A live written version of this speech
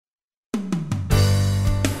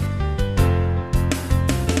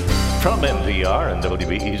From NPR and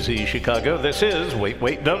WBEZ Chicago, this is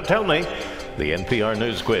Wait, Don't Tell Me, the NPR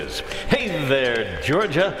News Quiz. Hey there,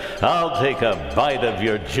 Georgia. I'll take a bite of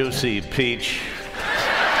your juicy peach.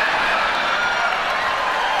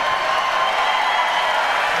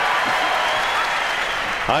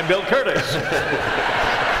 I'm Bill Curtis.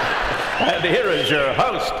 And here is your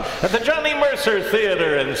host at the Johnny Mercer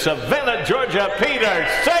Theater in Savannah, Georgia, Peter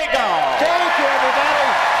Sagal. Thank you, everybody.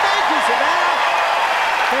 Thank you, Savannah.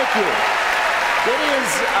 Thank you. It is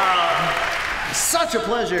such a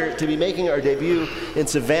pleasure to be making our debut in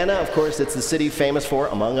Savannah. Of course, it's the city famous for,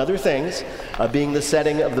 among other things, being the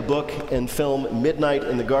setting of the book and film Midnight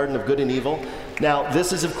in the Garden of Good and Evil. Now,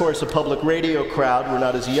 this is, of course, a public radio crowd. We're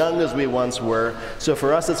not as young as we once were, so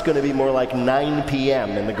for us it's going to be more like 9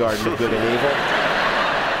 p.m. in the Garden of Good and Evil.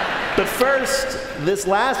 But first, this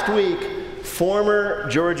last week, former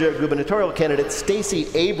Georgia gubernatorial candidate Stacey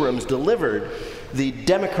Abrams delivered the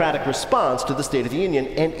Democratic response to the State of the Union,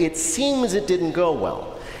 and it seems it didn't go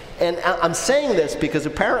well. And I'm saying this because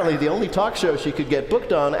apparently the only talk show she could get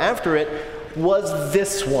booked on after it was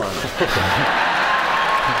this one.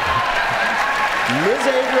 Ms.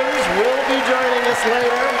 Abrams will be joining us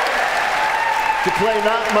later to play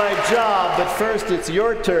Not My Job, but first it's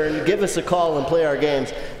your turn. Give us a call and play our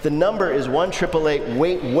games. The number is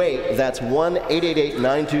 1-888-WAIT-WAIT. That's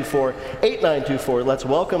 1-888-924-8924. Let's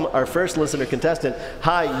welcome our first listener contestant.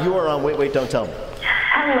 Hi, you are on Wait, Wait, Don't Tell Me.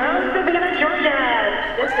 Hello, Savannah,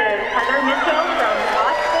 Georgia. This is Heather Mitchell from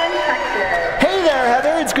Austin, Texas. Hey there,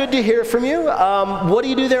 Heather. It's good to hear from you. What do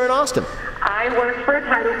you do there in Austin? I work for a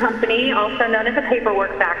title company, also known as a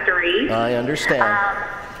paperwork factory. I understand.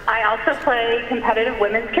 I also play competitive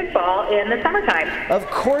women's kickball in the summertime. Of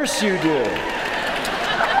course you do.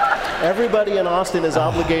 Everybody in Austin is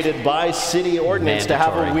obligated by city ordinance to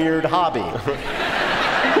have a weird hobby.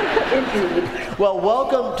 Indeed. Well,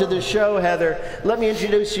 welcome to the show, Heather. Let me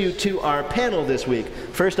introduce you to our panel this week.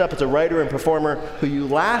 First up, it's a writer and performer who you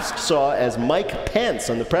last saw as Mike Pence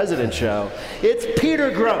on The President Show. It's Peter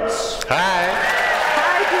Grosz. Hi.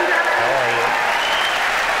 Hi, Peter.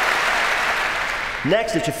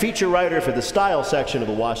 Next, it's a feature writer for the style section of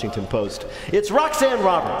the Washington Post. It's Roxanne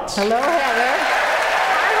Roberts. Hello, Heather.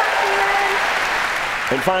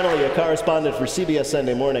 And finally, a correspondent for CBS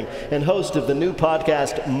Sunday Morning and host of the new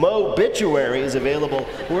podcast, Mo-bituary, is available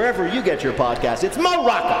wherever you get your podcast. It's Mo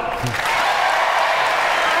Rocca.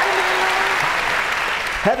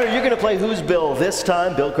 Heather, you're going to play Who's Bill this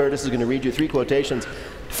time. Bill Curtis is going to read you 3 quotations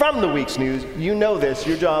from the week's news. You know this.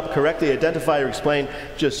 Your job, correctly identify or explain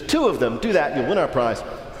just 2 of them. Do that, you'll win our prize.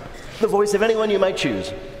 The voice of anyone you might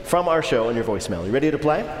choose from our show on your voicemail. You ready to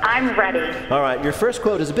play? I'm ready. All right, your first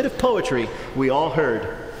quote is a bit of poetry we all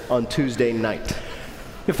heard on Tuesday night.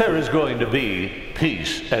 If there is going to be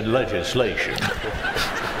peace and legislation,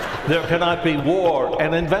 there cannot be war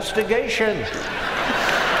and investigation.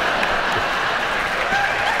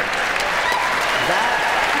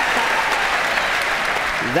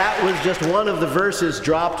 That was just one of the verses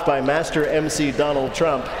dropped by Master MC Donald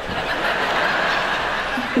Trump.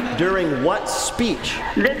 During what speech?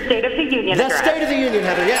 The State of the Union The address. State of the Union,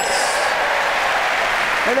 Heather, yes.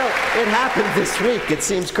 I know, it happened this week. It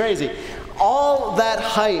seems crazy. All that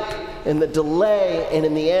hype and the delay, and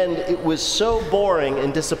in the end, it was so boring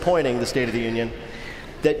and disappointing, the State of the Union,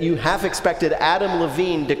 that you half expected Adam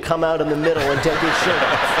Levine to come out in the middle and take his shirt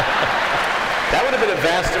off. That would have been a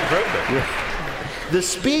vast improvement. The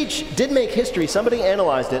speech did make history. Somebody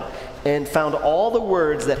analyzed it and found all the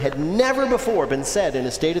words that had never before been said in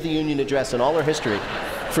a State of the Union address in all our history.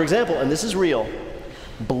 For example, and this is real,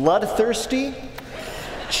 bloodthirsty,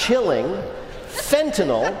 chilling,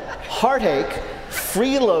 fentanyl, heartache,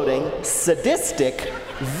 freeloading, sadistic,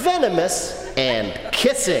 venomous, and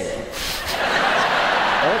kissing.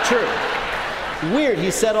 All true. Weird, he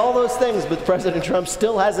said all those things, but President Trump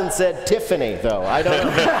still hasn't said Tiffany, though. I don't know.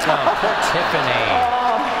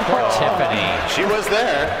 Poor Tiffany. She was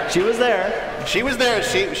there. She was there. She was there.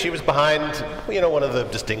 She was behind, one of the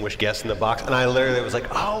distinguished guests in the box, and I literally was like,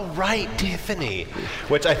 "Oh, right, Tiffany,"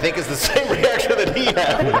 which I think is the same reaction that he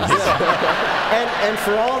had. And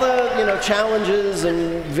for all the challenges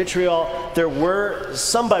and vitriol, there were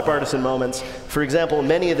some bipartisan moments. For example,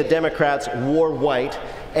 many of the Democrats wore white,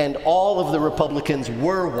 and all of the Republicans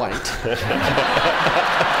were white. To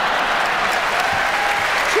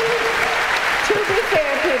be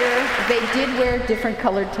fair, Peter, they did wear different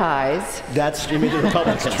colored ties. You mean the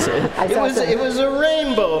Republicans. It was a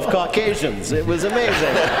rainbow of Caucasians. It was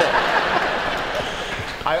amazing.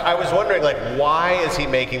 I was wondering, like, why is he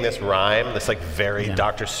making this rhyme, this like very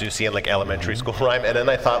Dr. Seussian, like elementary school rhyme? And then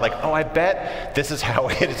I thought, like, oh, I bet this is how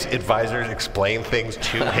his advisors explain things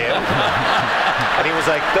to him. And he was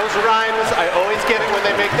like, those rhymes, I always get it when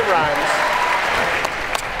they make the rhymes.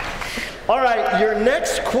 All right, your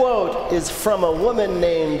next quote is from a woman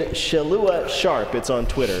named Shalua Sharp. It's on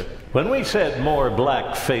Twitter. When we said more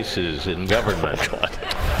black faces in government,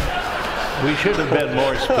 we should have been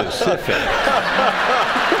more specific.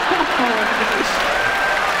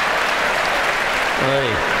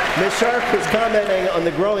 Ms. Sharp is commenting on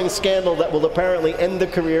the growing scandal that will apparently end the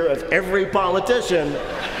career of every politician.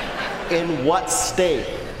 In what state?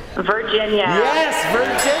 Virginia. Yes,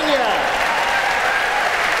 Virginia.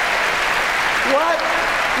 What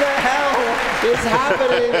the hell is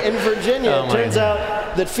happening in Virginia? It turns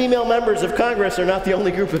out that female members of Congress are not the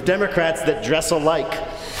only group of Democrats that dress alike.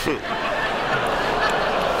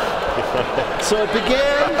 So it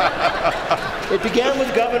began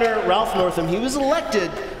with Governor Ralph Northam. He was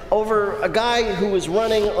elected over a guy who was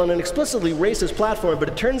running on an explicitly racist platform, but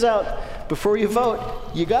it turns out before you vote,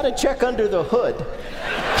 you got to check under the hood.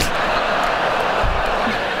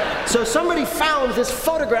 So somebody found this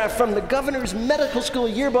photograph from the governor's medical school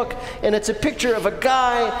yearbook, and it's a picture of a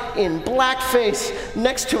guy in blackface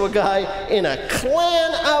next to a guy in a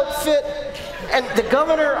Klan outfit. And the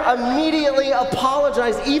governor immediately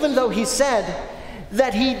apologized, even though he said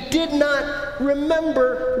that he did not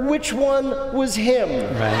remember which one was him.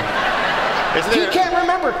 Right. He can't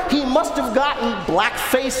remember. He must have gotten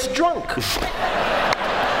blackface drunk.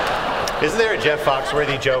 Isn't there a Jeff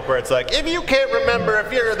Foxworthy joke where it's like, if you can't remember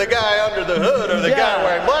if you're the guy under the hood or the guy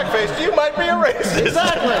wearing blackface, you might be a racist.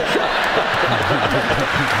 Exactly.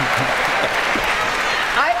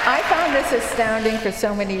 I found this astounding for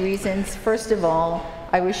so many reasons. First of all,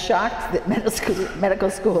 I was shocked that medical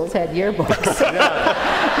schools had yearbooks.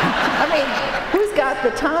 I mean, who's got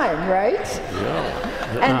the time, right?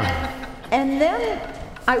 Yeah. And then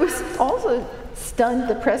I was also stunned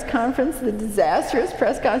the press conference, the disastrous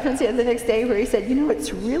press conference he had the next day where he said, you know,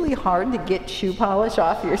 it's really hard to get shoe polish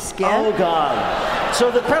off your skin. Oh, God. So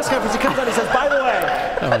the press conference, he comes out and he says, by the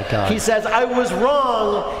way, Oh, my God. he says, I was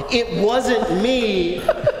wrong. It wasn't me.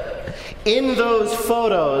 In those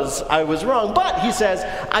photos, I was wrong. But, he says,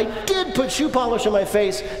 I did put shoe polish on my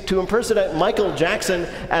face to impersonate Michael Jackson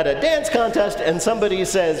at a dance contest, and somebody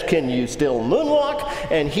says, can you still moonwalk?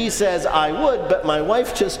 And he says, I would, but my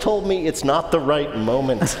wife just told me it's not the right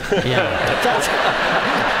moment. Yeah.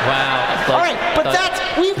 Wow. All right, but that's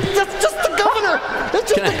just the governor.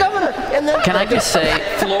 That's just the governor. And then Can I just say,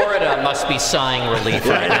 Florida must be sighing relief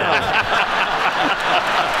right now.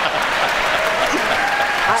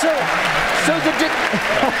 So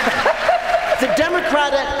the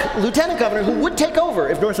Democratic lieutenant governor who would take over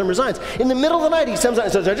if Northam resigns, in the middle of the night he comes out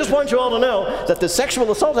and says, I just want you all to know that the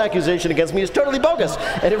sexual assault accusation against me is totally bogus.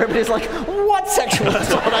 And everybody's like, what sexual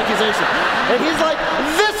assault accusation? And he's like,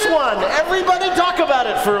 this one. Everybody talk about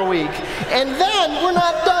it for a week. And then we're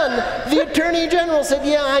not done. The attorney general said,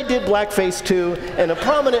 yeah, I did blackface too. And a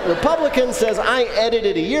prominent Republican says, I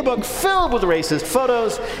edited a yearbook filled with racist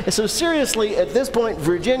photos. And so seriously, at this point,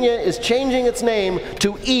 Virginia is changing its name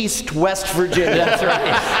to East West Virginia. That's right.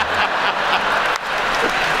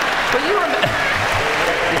 Well, you remember.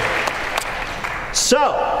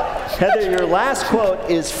 So, Heather, your last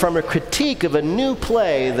quote is from a critique of a new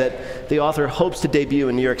play that the author hopes to debut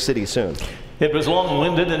in New York City soon. It was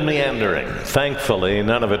long-winded and meandering. Thankfully,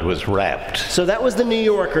 none of it was wrapped. So that was the New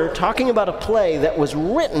Yorker talking about a play that was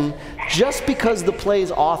written just because the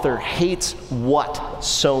play's author hates what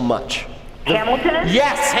so much? Hamilton?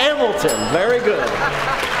 Yes, Hamilton. Very good.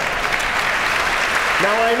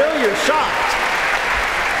 Now, I know you're shocked.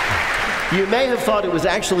 You may have thought it was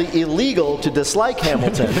actually illegal to dislike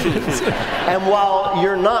Hamilton. And while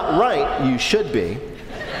you're not right, you should be.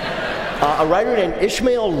 A writer named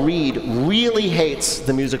Ishmael Reed really hates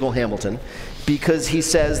the musical Hamilton because he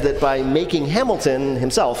says that by making Hamilton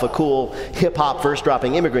himself a cool hip-hop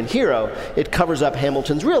verse-dropping immigrant hero, it covers up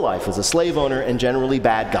Hamilton's real life as a slave owner and generally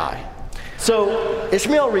bad guy. So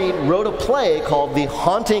Ishmael Reed wrote a play called The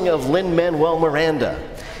Haunting of Lin-Manuel Miranda,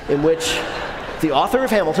 in which the author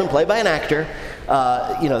of Hamilton, played by an actor,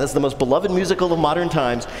 that's the most beloved musical of modern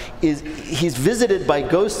times, he's visited by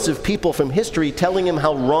ghosts of people from history telling him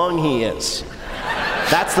how wrong he is.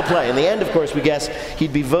 That's the play. In the end, of course, we guess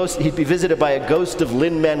he'd be visited by a ghost of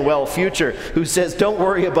Lin-Manuel Future who says, don't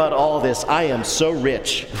worry about all this, I am so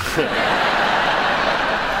rich.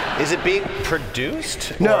 Is it being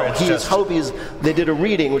produced? No, or it's they did a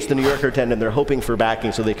reading, which the New Yorker attended, and they're hoping for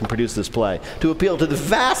backing so they can produce this play to appeal to the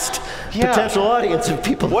vast potential audience of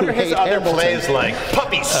people What who are his hate other Hamilton. plays like?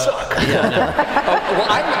 Puppies suck. Well,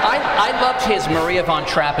 I loved his Maria von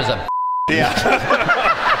Trapp as a.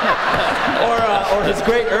 Or his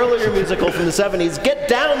great earlier musical from the 70s, Get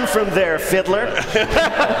Down From There, Fiddler.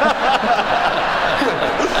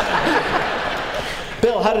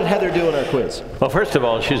 Bill, how did Heather do in our quiz? Well, first of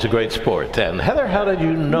all, she's a great sport. And Heather, how did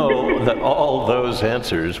you know that all those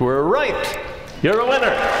answers were right? You're a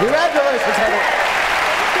winner. Congratulations, Heather.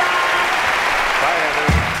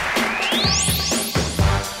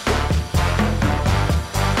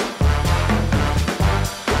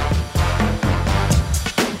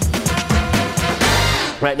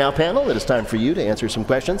 Right now, panel, it is time for you to answer some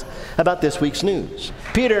questions about this week's news.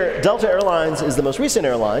 Peter, Delta Airlines is the most recent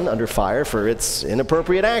airline under fire for its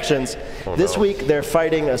inappropriate actions. This week, they're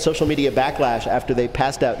fighting a social media backlash after they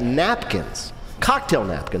passed out napkins, cocktail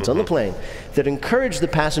napkins, on the plane that encouraged the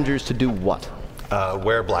passengers to do what?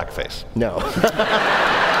 Wear blackface. No.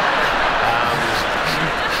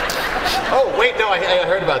 Oh, wait, no, I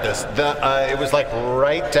heard about this. It was like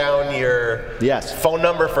write down your phone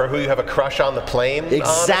number for who you have a crush on the plane.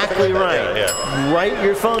 Exactly on, right. Yeah. Write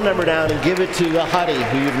your phone number down and give it to a hottie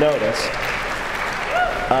who you've noticed.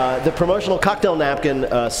 The promotional cocktail napkin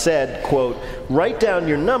said, quote, write down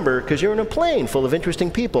your number because you're in a plane full of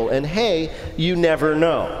interesting people, and hey, you never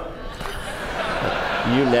know.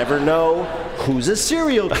 You never know who's a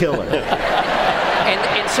serial killer.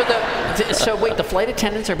 And so wait, the flight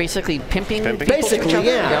attendants are basically pimping people Basically, to each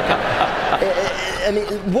other? yeah. Okay. I mean,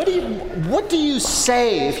 what do you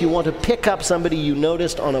say if you want to pick up somebody you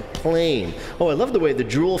noticed on a plane? Oh, I love the way the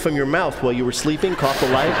drool from your mouth while you were sleeping caught the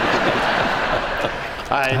light.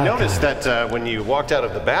 I noticed that when you walked out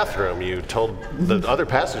of the bathroom, you told the other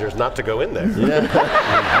passengers not to go in there. Yeah.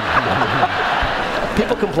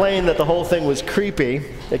 People complained that the whole thing was creepy.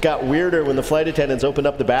 It got weirder when the flight attendants opened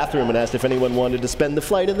up the bathroom and asked if anyone wanted to spend the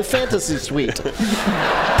flight in the fantasy suite.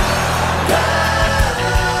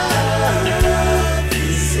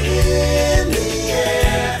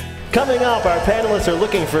 Coming up, our panelists are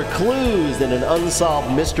looking for clues in an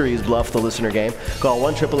unsolved mysteries bluff the listener game. Call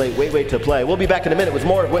 1-888-WAIT-WAIT to play. We'll be back in a minute with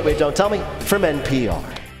more of Wait, Wait, Don't Tell Me from NPR.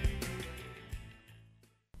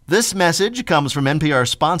 This message comes from NPR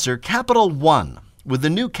sponsor Capital One. With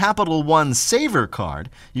the new Capital One Saver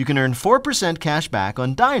Card, you can earn 4% cash back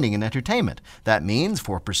on dining and entertainment. That means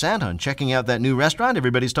 4% on checking out that new restaurant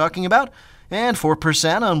everybody's talking about, and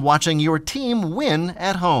 4% on watching your team win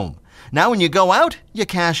at home. Now when you go out, you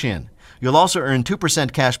cash in. You'll also earn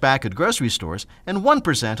 2% cash back at grocery stores and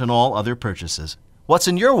 1% on all other purchases. What's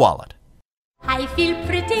in your wallet? I feel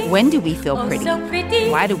pretty. When do we feel pretty? Oh, so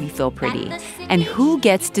pretty. Why do we feel pretty? And who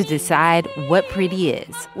gets to decide what pretty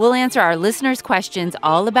is? We'll answer our listeners' questions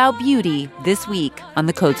all about beauty this week on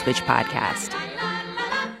the Code Switch podcast.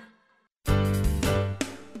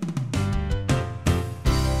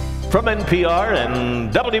 From NPR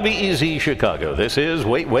and WBEZ Chicago, this is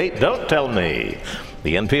Wait, Wait, Don't Tell Me,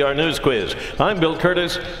 the NPR News Quiz. I'm Bill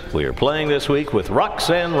Curtis. We are playing this week with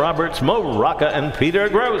Roxanne Roberts, Mo Rocca, and Peter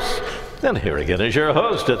Gross. And here again is your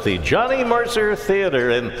host at the Johnny Mercer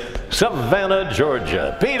Theater in Savannah,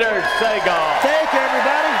 Georgia, Peter Sagal. Thank you,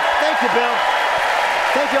 everybody. Thank you, Bill.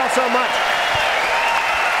 Thank you all so much.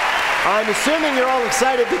 I'm assuming you're all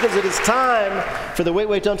excited because it is time for the Wait,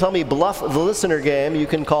 Wait, Don't Tell Me Bluff the Listener game. You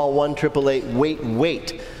can call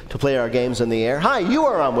 1-888-WAIT-WAIT to play our games in the air. Hi, you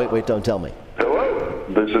are on Wait, Wait, Don't Tell Me. Hello,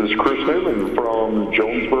 this is Chris Newman from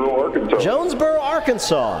Jonesboro, Arkansas. Jonesboro,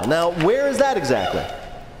 Arkansas. Now, where is that exactly?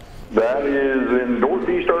 That is in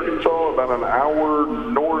northeast Arkansas, about an hour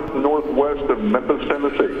northwest of Memphis,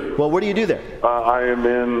 Tennessee. Well, what do you do there? I am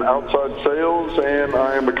in outside sales, and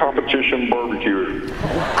I am a competition barbecuer.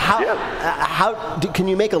 Can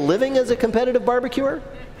you make a living as a competitive barbecuer?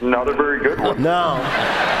 Not a very good one. No.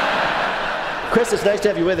 Chris, it's nice to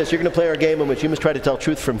have you with us. You're going to play our game in which you must try to tell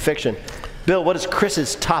truth from fiction. Bill, what is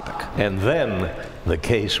Chris's topic? And then the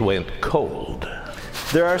case went cold.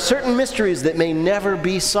 There are certain mysteries that may never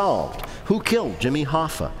be solved. Who killed Jimmy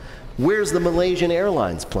Hoffa? Where's the Malaysian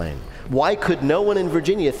Airlines plane? Why could no one in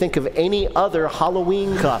Virginia think of any other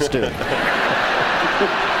Halloween costume?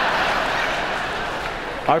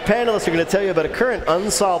 Our panelists are going to tell you about a current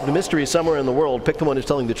unsolved mystery somewhere in the world. Pick the one who's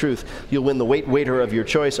telling the truth. You'll win the Wait Waiter of your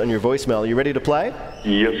choice on your voicemail. Are you ready to play?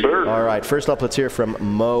 Yes, sir. All right. First up, let's hear from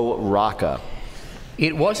Mo Rocca.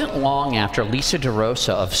 It wasn't long after Lisa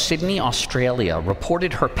DeRosa of Sydney, Australia,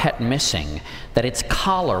 reported her pet missing that its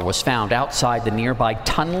collar was found outside the nearby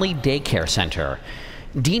Tunley Daycare Center.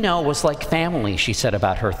 Dino was like family, she said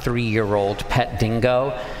about her 3-year-old pet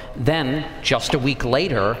dingo. Then, just a week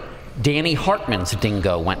later, Danny Hartman's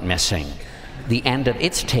dingo went missing. The end of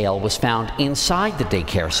its tail was found inside the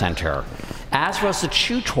daycare center, as was the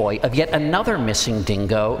chew toy of yet another missing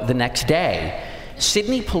dingo the next day.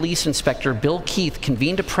 Sydney Police Inspector Bill Keith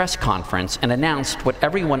convened a press conference and announced what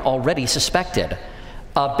everyone already suspected.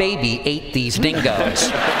 A baby ate these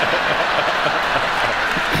dingoes.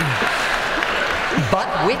 But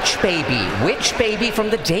which baby? Which baby from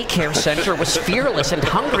the daycare center was fearless and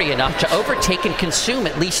hungry enough to overtake and consume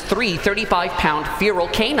at least 3 35-pound feral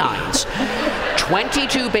canines?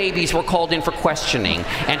 22 babies were called in for questioning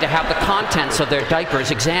and to have the contents of their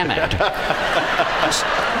diapers examined.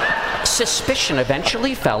 Suspicion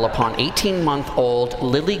eventually fell upon 18-month-old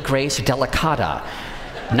Lily Grace Delicata.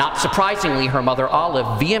 Not surprisingly, her mother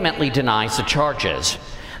Olive vehemently denies the charges.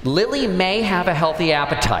 Lily may have a healthy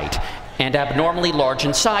appetite and abnormally large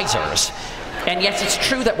incisors. And yes, it's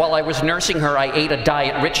true that while I was nursing her, I ate a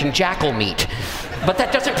diet rich in jackal meat. But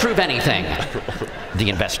that doesn't prove anything. The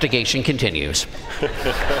investigation continues.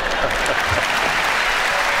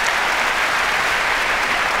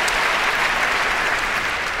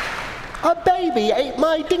 A baby ate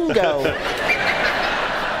my dingo.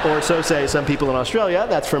 Or so say some people in Australia.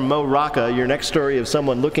 That's from Mo Rocca. Your next story of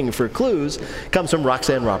someone looking for clues comes from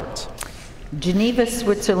Roxanne Roberts. Geneva,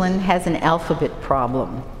 Switzerland has an alphabet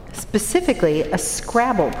problem, specifically a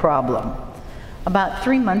Scrabble problem. About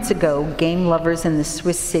 3 months ago, game lovers in the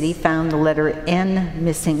Swiss city found the letter N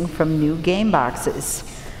missing from new game boxes.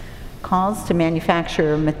 Calls to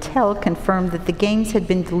manufacturer Mattel confirmed that the games had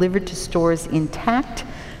been delivered to stores intact,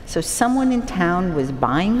 so someone in town was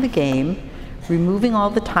buying the game, removing all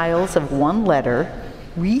the tiles of one letter,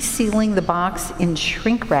 resealing the box in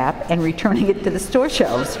shrink wrap, and returning it to the store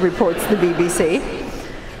shelves, reports the BBC.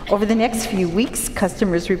 Over the next few weeks,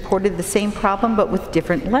 customers reported the same problem but with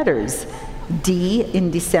different letters. D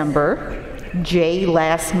in December, J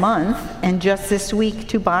last month, and just this week,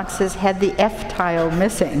 2 boxes had the F tile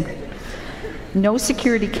missing. No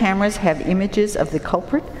security cameras have images of the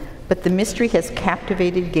culprit, but the mystery has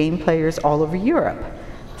captivated game players all over Europe.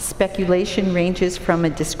 Speculation ranges from a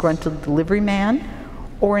disgruntled delivery man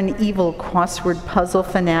or an evil crossword puzzle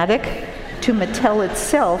fanatic to Mattel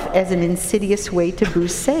itself as an insidious way to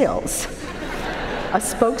boost sales. A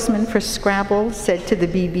spokesman for Scrabble said to the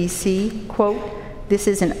BBC, quote, "This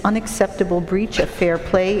is an unacceptable breach of fair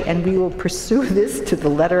play, and we will pursue this to the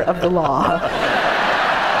letter of the law."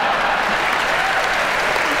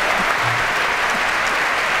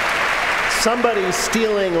 Somebody's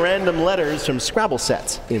stealing random letters from Scrabble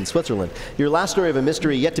sets in Switzerland. Your last story of a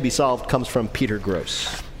mystery yet to be solved comes from Peter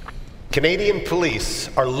Gross. Canadian police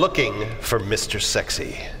are looking for Mr.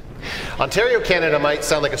 Sexy. Ontario, Canada might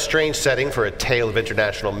sound like a strange setting for a tale of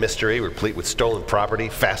international mystery replete with stolen property,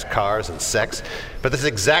 fast cars, and sex, but this is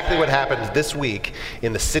exactly what happened this week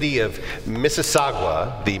in the city of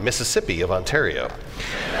Mississauga, the Mississippi of Ontario.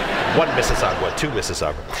 One Mississauga, 2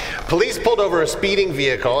 Mississauga. Police pulled over a speeding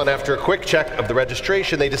vehicle, and after a quick check of the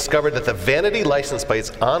registration, they discovered that the vanity license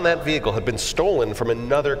plates on that vehicle had been stolen from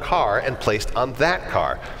another car and placed on that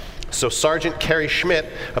car. So Sergeant Kerry Schmidt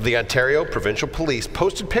of the Ontario Provincial Police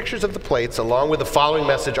posted pictures of the plates along with the following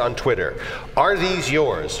message on Twitter. "Are these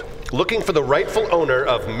yours? Looking for the rightful owner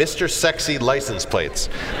of Mr. Sexy license plates.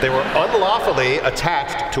 They were unlawfully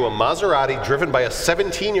attached to a Maserati driven by a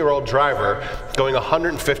 17-year-old driver going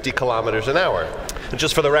 150 kilometers an hour. And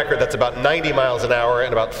just for the record, that's about 90 miles an hour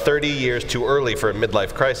and about 30 years too early for a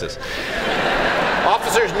midlife crisis.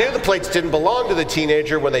 Officers knew the plates didn't belong to the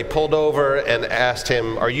teenager when they pulled over and asked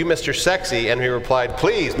him, "Are you Mr. Sexy?" And he replied,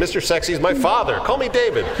 "Please, Mr. Sexy is my father. Call me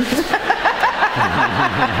David."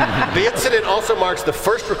 The incident also marks the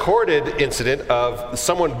first recorded incident of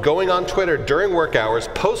someone going on Twitter during work hours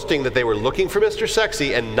posting that they were looking for Mr.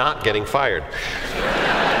 Sexy and not getting fired.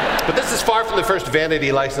 But this is far from the first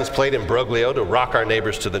vanity license plate in Broglio to rock our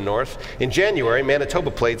neighbors to the north. In January,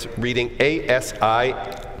 Manitoba plates reading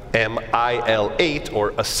ASIMIL8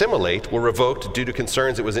 or assimilate were revoked due to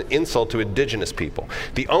concerns it was an insult to Indigenous people.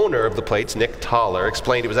 The owner of the plates, Nick Toller,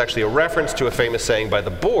 explained it was actually a reference to a famous saying by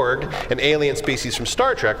the Borg, an alien species from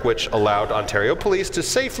Star Trek, which allowed Ontario police to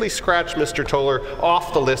safely scratch Mr. Toller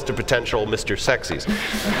off the list of potential Mr. Sexies.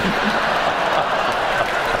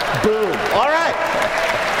 Boom. All right.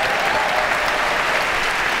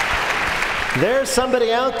 There's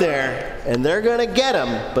somebody out there, and they're going to get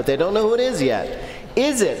him, but they don't know who it is yet.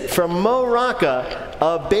 Is it, from Mo Rocca,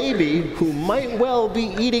 a baby who might well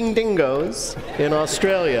be eating dingoes in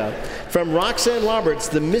Australia? From Roxanne Roberts,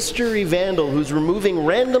 the mystery vandal who's removing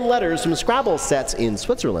random letters from Scrabble sets in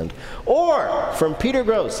Switzerland? Or from Peter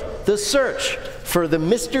Gross, the search for the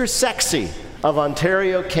Mr. Sexy of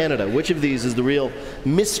Ontario, Canada? Which of these is the real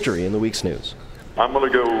mystery in the week's news? I'm gonna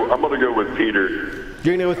go with Peter.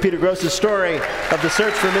 You're going to go with Peter Gross's story of the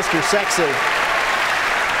search for Mr. Sexy.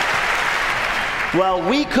 Well,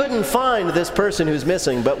 we couldn't find this person who's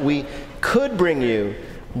missing, but we could bring you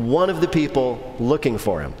one of the people looking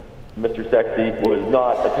for him. Mr. Sexy was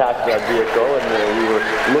not attached to that vehicle, and we were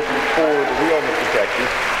looking for the real Mr. Sexy.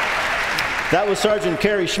 That was Sergeant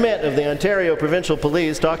Kerry Schmidt of the Ontario Provincial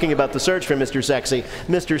Police talking about the search for Mr. Sexy.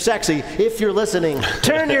 Mr. Sexy, if you're listening,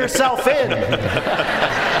 turn yourself in.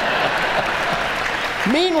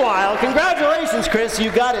 Meanwhile, congratulations, Chris,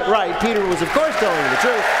 you got it right. Peter was, of course, telling you the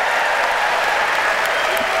truth.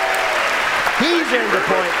 He's earned a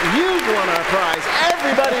point. You've won our prize.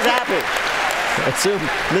 Everybody's happy. I assume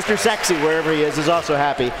Mr. Sexy, wherever he is also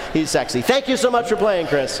happy. He's sexy. Thank you so much for playing,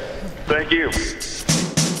 Chris. Thank you.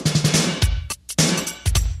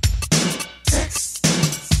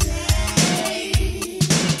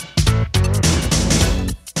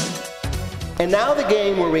 And now the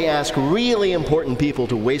game where we ask really important people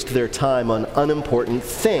to waste their time on unimportant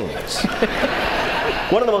things.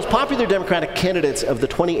 One of the most popular Democratic candidates of the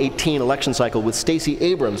 2018 election cycle was Stacey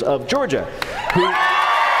Abrams of Georgia, who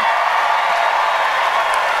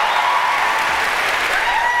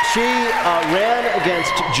ran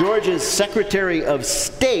against Georgia's Secretary of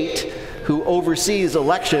State, who oversees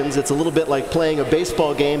elections. It's a little bit like playing a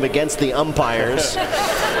baseball game against the umpires.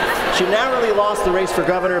 She narrowly lost the race for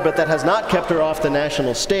governor, but that has not kept her off the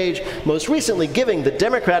national stage, most recently giving the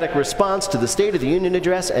Democratic response to the State of the Union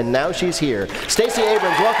address, and now she's here. Stacey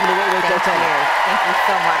Abrams, welcome to Wait, Wait, Don't Tell Me. Thank you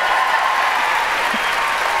so much.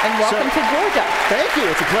 And welcome to Georgia. Thank you.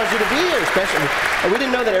 It's a pleasure to be here, especially. We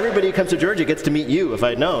didn't know that everybody who comes to Georgia gets to meet you, if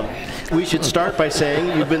I'd known. We should start by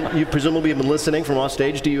saying you've presumably been listening from off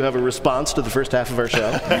stage. Do you have a response to the first half of our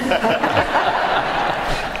show?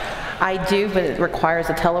 I do, but it requires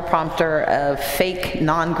a teleprompter, a fake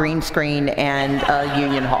non-green screen, and a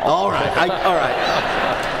union hall. All right. All right.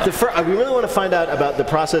 We really want to find out about the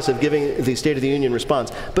process of giving the State of the Union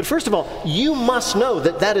response. But first of all, you must know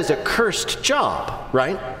that that is a cursed job,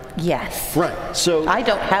 right? Yes. Right. So I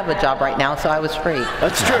don't have a job right now, so I was free.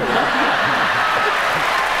 That's true.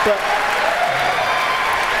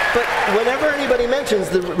 But whenever anybody mentions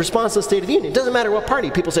the response to the State of the Union, it doesn't matter what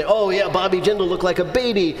party. People say, oh yeah, Bobby Jindal looked like a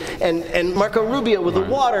baby, and Marco Rubio with the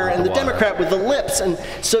water, and the Democrat with the lips. And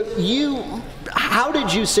so how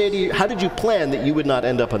did you plan that you would not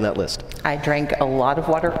end up on that list? I drank a lot of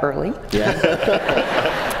water early. Yeah.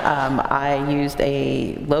 I used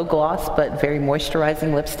a low gloss but very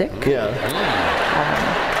moisturizing lipstick. Yeah.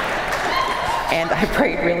 And I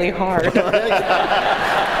prayed really hard.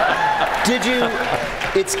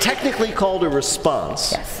 It's technically called a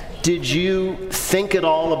response. Yes. Did you think at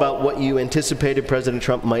all about what you anticipated President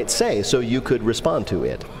Trump might say so you could respond to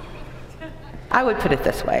it? I would put it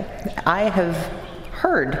this way. I have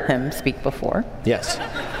heard him speak before. Yes.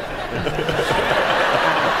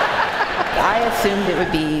 I assumed it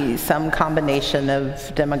would be some combination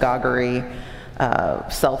of demagoguery,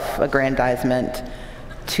 self-aggrandizement,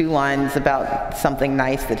 2 lines about something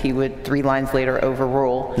nice that he would 3 lines later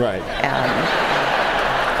overrule. Right.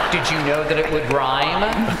 Did you know that it would rhyme?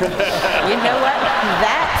 You know what?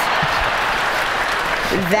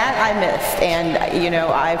 That I missed, and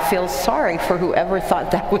I feel sorry for whoever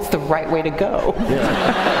thought that was the right way to go.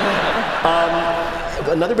 Yeah.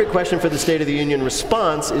 Another big question for the State of the Union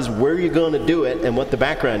response is where you're going to do it and what the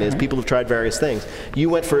background is. People have tried various things. You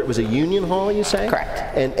went for, it was a union hall, you say? Correct.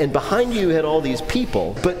 And behind you had all these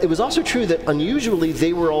people, but it was also true that unusually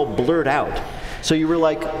they were all blurred out. So you were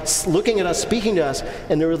like looking at us, speaking to us,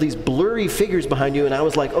 and there were these blurry figures behind you, and I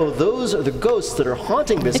was like, oh, those are the ghosts that are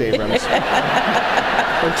haunting Miss Abrams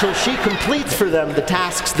until she completes for them the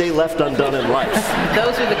tasks they left undone in life.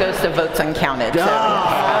 Those are the ghosts of votes uncounted. There we go.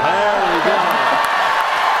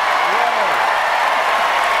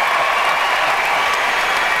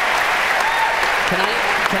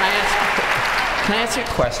 Can I ask you a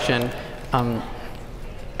question?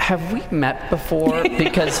 Have we met before?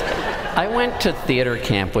 Because I went to theater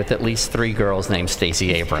camp with at least 3 girls named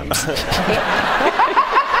Stacey Abrams.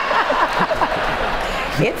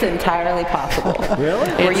 It's entirely possible.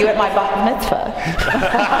 Really? Were you at my bat mitzvah?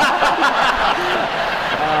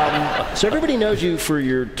 So everybody knows you for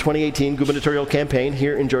your 2018 gubernatorial campaign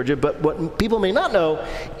here in Georgia, but what people may not know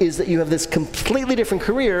is that you have this completely different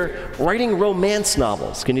career writing romance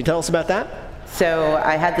novels. Can you tell us about that? So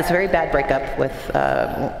I had this very bad breakup with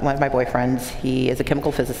one of my boyfriends. He is a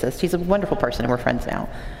chemical physicist. He's a wonderful person, and we're friends now.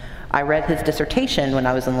 I read his dissertation when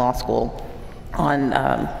I was in law school on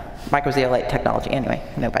microzeolite technology. Anyway,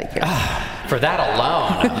 nobody cares. For that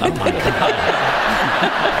alone, oh my God.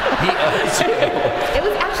 He owes you. It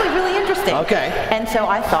was actually really interesting. Okay. And so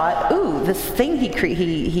I thought, ooh, this thing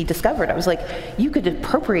he discovered, I was like, you could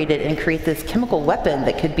appropriate it and create this chemical weapon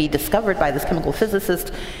that could be discovered by this chemical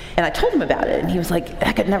physicist. And I told him about it, and he was like,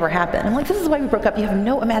 that could never happen. I'm like, this is why we broke up. You have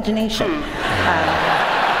no imagination.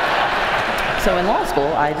 So in law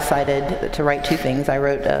school, I decided to write two things. I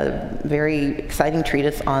wrote a very exciting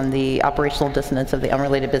treatise on the operational dissonance of the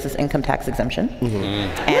unrelated business income tax exemption.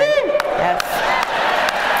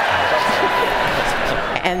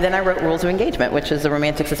 And then I wrote Rules of Engagement, which is a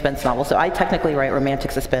romantic suspense novel. So I technically write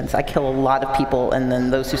romantic suspense. I kill a lot of people, and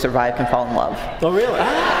then those who survive can fall in love. Oh, really?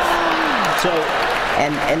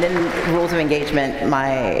 And then Rules of Engagement,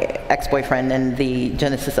 my ex-boyfriend and the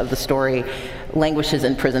genesis of the story, languishes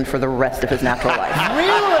in prison for the rest of his natural life.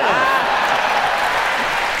 Really?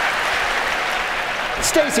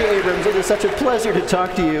 Stacey Abrams, it is such a pleasure to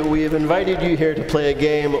talk to you. We have invited you here to play a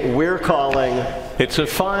game we're calling It's a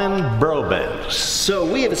Fine Bromance.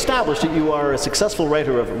 So we have established that you are a successful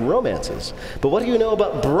writer of romances. But what do you know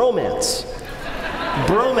about bromance?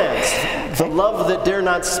 Bromance, the love that dare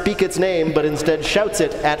not speak its name, but instead shouts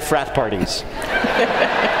it at frat parties.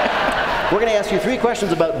 We're going to ask you 3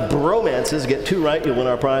 questions about bromances. Get 2 right, you'll win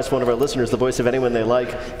our prize. One of our listeners, the voice of anyone they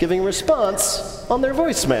like, giving a response on their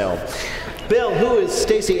voicemail. Bill, who is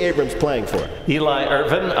Stacey Abrams playing for? Eli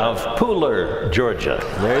Irvin of Pooler, Georgia.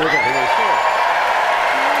 There you go.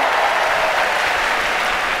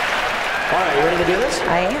 All right, you ready to do this?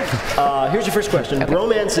 I am. Here's your first question. Okay.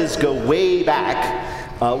 Bromances go way back.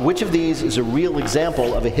 Which of these is a real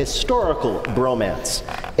example of a historical bromance?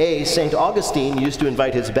 A, St. Augustine used to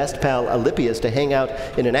invite his best pal Alypius to hang out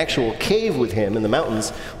in an actual cave with him in the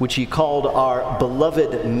mountains, which he called our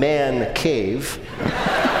beloved man cave.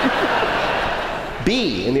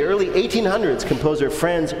 B, in the early 1800s, composer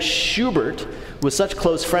Franz Schubert was such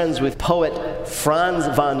close friends with poet Franz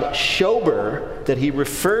von Schober that he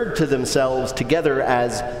referred to themselves together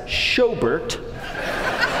as Schobert.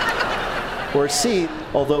 Or C,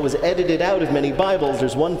 although it was edited out of many Bibles,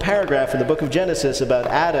 there's one paragraph in the book of Genesis about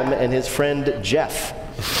Adam and his friend Jeff.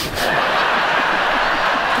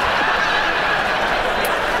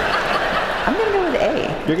 I'm going to go with A.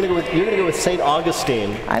 You're going to go with St.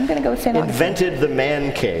 Augustine. I'm going to go with St. Augustine. Invented the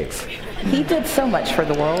man cave. He did so much for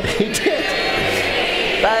the world. He did.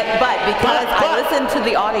 But because I listened to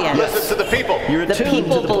the audience. Listen to the people. The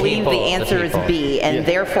people believe the answer is B, and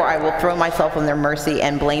therefore I will throw myself on their mercy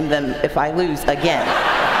and blame them if I lose again.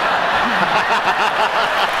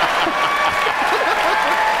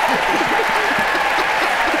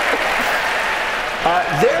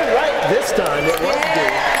 They're right this time. It was B.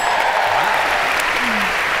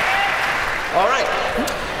 All right.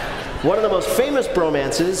 One of the most famous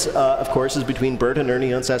bromances, of course, is between Bert and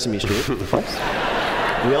Ernie on Sesame Street.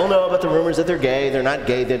 We all know about the rumors that they're gay. They're not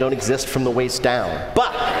gay. They don't exist from the waist down.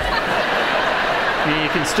 But you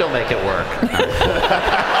can still make it work.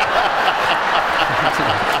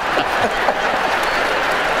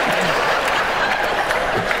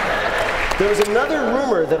 there was another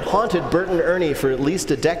rumor that haunted Bert and Ernie for at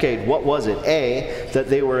least a decade. What was it? A, that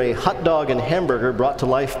they were a hot dog and hamburger brought to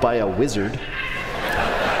life by a wizard.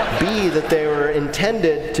 B, that they were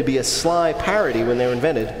intended to be a sly parody when they were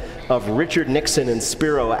invented of Richard Nixon and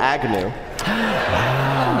Spiro Agnew.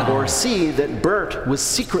 Wow. Or C, that Bert was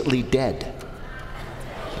secretly dead.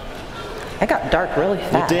 It got dark really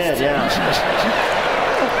fast. It did, yeah.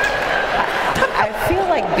 I feel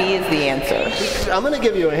like B is the answer. I'm going to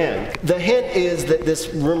give you a hint. The hint is that this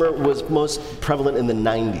rumor was most prevalent in the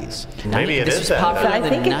 90s. Maybe it is that. I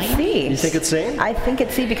think it's C. You think it's C? I think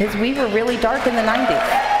it's C because we were really dark in the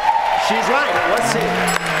 90s. She's right, it was C.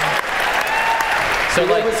 So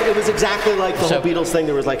it was exactly like the whole Beatles thing.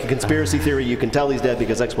 There was like a conspiracy theory. You can tell he's dead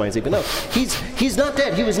because X, Y, and Z. But no, he's not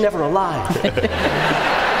dead. He was never alive.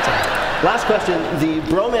 Last question. The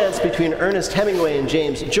bromance between Ernest Hemingway and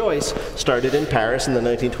James Joyce started in Paris in the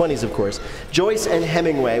 1920s, of course. Joyce and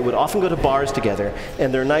Hemingway would often go to bars together,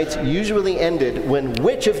 and their nights usually ended when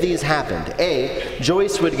which of these happened? A,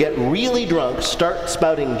 Joyce would get really drunk, start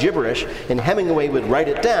spouting gibberish, and Hemingway would write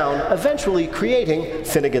it down, eventually creating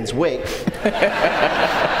Finnegan's Wake.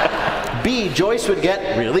 B, Joyce would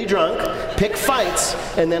get really drunk, pick fights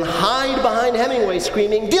and then hide behind Hemingway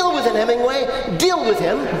screaming, "Deal with him, Hemingway! Deal with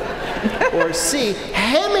him!" Or C,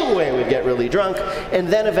 Hemingway would get really drunk and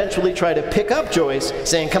then eventually try to pick up Joyce,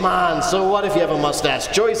 saying, "Come on, so what if you have a mustache?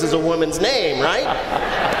 Joyce is a woman's name, right?"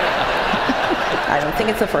 I don't think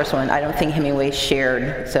it's the first one. I don't think Hemingway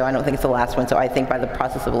shared, so I don't think it's the last one. So I think by the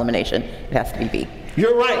process of elimination, it has to be B.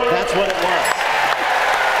 You're right. That's what it was.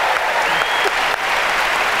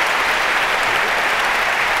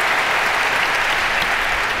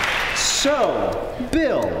 So,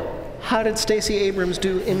 Bill, how did Stacey Abrams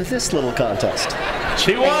do in this little contest?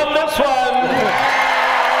 She won this one!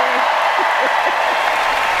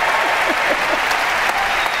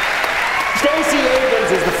 Stacey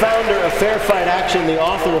Abrams is the founder of Fair Fight Action, the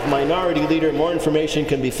author of Minority Leader. More information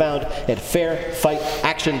can be found at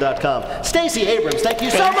fairfightaction.com. Stacey Abrams, thank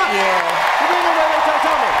you so much for being on Wait, Wait, Don't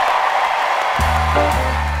Tell Me.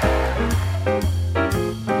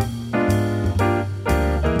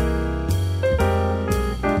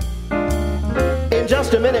 In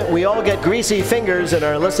just a minute, we all get greasy fingers in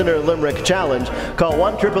our listener limerick challenge. Call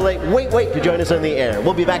 1-888-WAIT-WAIT to join us on the air.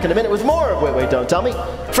 We'll be back in a minute with more of Wait, Wait, Don't Tell Me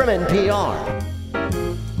from NPR.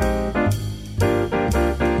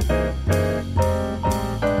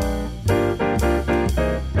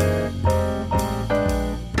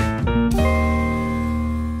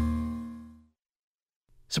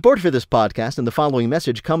 Support for this podcast and the following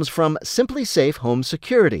message comes from Simply Safe Home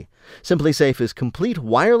Security. Simply Safe is complete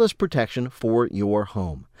wireless protection for your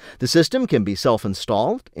home. The system can be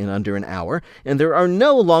self-installed in under an hour, and there are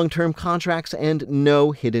no long-term contracts and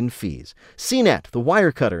no hidden fees. CNET, The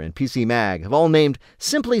Wirecutter, and PC Mag have all named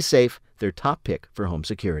Simply Safe their top pick for home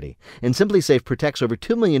security. And Simply Safe protects over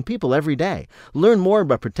 2 million people every day. Learn more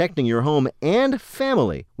about protecting your home and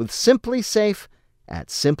family with Simply Safe at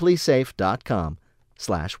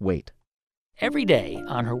simplysafe.com/wait. Every day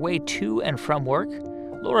on her way to and from work,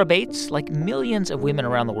 Laura Bates, like millions of women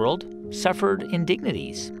around the world, suffered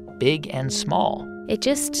indignities, big and small. It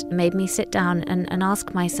just made me sit down and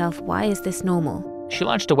ask myself, why is this normal? She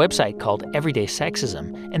launched a website called Everyday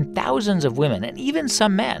Sexism, and thousands of women, and even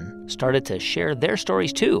some men, started to share their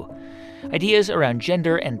stories too. Ideas around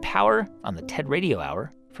gender and power on the TED Radio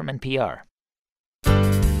Hour from NPR.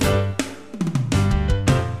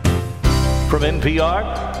 From NPR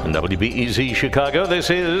and WBEZ Chicago,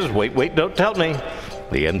 this is Wait, Wait, Don't Tell Me,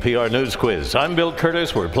 the NPR News Quiz. I'm Bill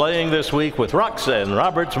Curtis. We're playing this week with Roxanne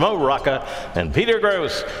Roberts, Mo Rocca, and Peter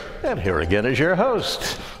Gross. And here again is your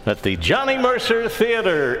host at the Johnny Mercer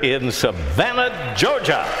Theater in Savannah,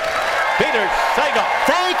 Georgia, Peter Sagal.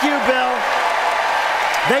 Thank you, Bill.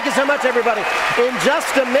 Thank you so much, everybody. In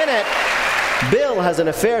just a minute, Bill has an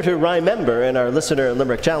affair to remember in our Listener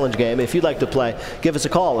Limerick Challenge game. If you'd like to play, give us a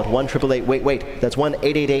call at 1-888-WAIT-WAIT. That's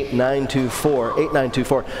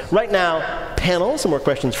 1-888-924-8924. Right now, panel, some more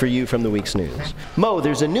questions for you from the week's news. Mo,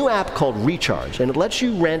 there's a new app called Recharge, and it lets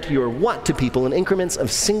you rent your what to people in increments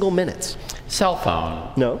of single minutes. Cell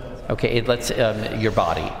phone. No. Okay, it lets your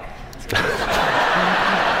body.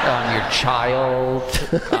 Your child.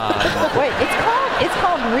 Wait, it's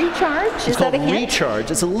called Recharge? It's called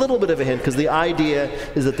Recharge. It's a little bit of a hint because the idea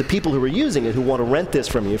is that the people who are using it, who want to rent this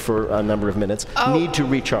from you for a number of minutes, need to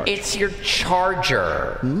recharge. It's your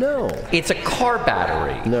charger. No. It's a car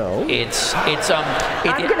battery. No. I'm going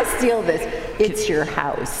to steal this. It's your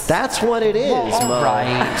house. That's what it is, Mo.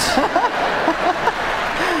 Right.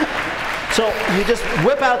 So you just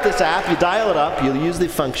whip out this app, you dial it up, you use the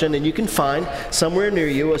function, and you can find somewhere near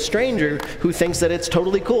you a stranger who thinks that it's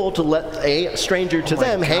totally cool to let a stranger to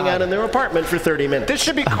them hang out in their apartment for 30 minutes. This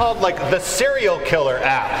should be called like the serial killer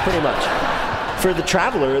app. Pretty much. For the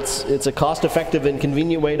traveler, it's a cost-effective and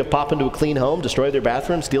convenient way to pop into a clean home, destroy their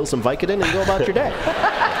bathroom, steal some Vicodin, and go about your day.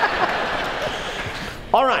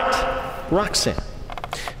 All right, Roxanne.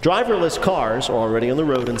 Driverless cars are already on the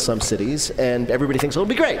road in some cities, and everybody thinks it'll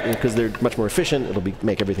be great because they're much more efficient,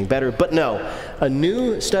 make everything better. But no, a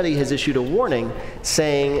new study has issued a warning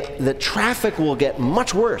saying that traffic will get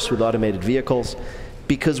much worse with automated vehicles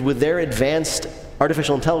because with their advanced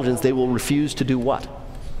artificial intelligence, they will refuse to do what?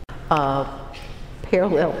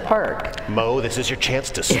 Parallel park. Mo, this is your chance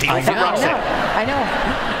to steal I from Roxanne. I know.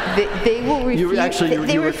 They will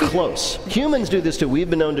refuse. You were close. Humans do this too. We've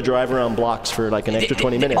been known to drive around blocks for like an extra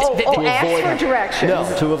 20 minutes. Ask for directions. No,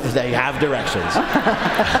 they have directions.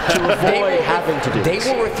 To avoid having to do this.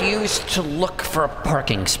 They will refuse to look for a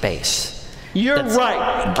parking space. You're right.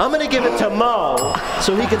 I'm going to give it to Mo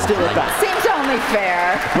so he can steal it back. Seems only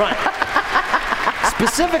fair. Right.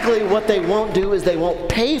 Specifically, what they won't do is they won't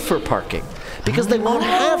pay for parking because they won't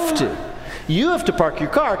have to. You have to park your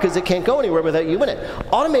car because it can't go anywhere without you in it.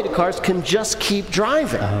 Automated cars can just keep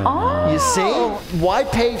driving. You see? Why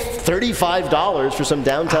pay $35 for some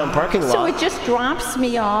downtown parking lot? So it just drops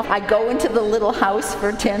me off. I go into the little house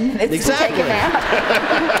for 10 minutes to take a nap.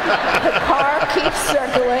 The car keeps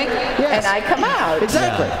circling, and I come out.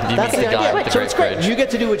 Exactly. You That's meet the the guy idea. with the So great it's great. bridge. You get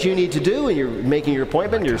to do what you need to do, and you're making your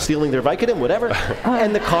appointment, you're stealing their Vicodin, whatever.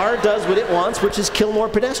 And the car does what it wants, which is kill more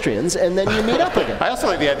pedestrians, and then you meet up again. I also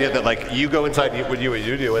like the idea that like you go inside what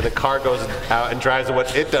you do, and the car goes out and drives and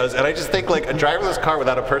what it does. And I just think like a driverless car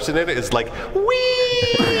without a person in it is like, wee!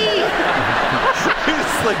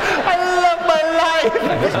 It's like, I love my life.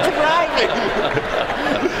 It's driving.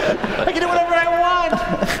 I can do whatever I want.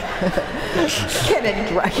 Can it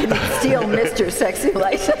steal Mr. Sexy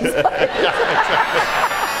license plate?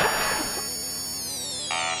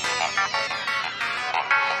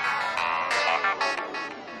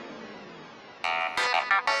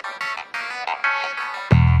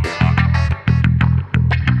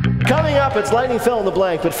 Coming up, it's Lightning Fill in the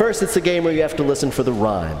Blank, but first it's the game where you have to listen for the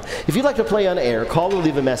rhyme. If you'd like to play on air, call or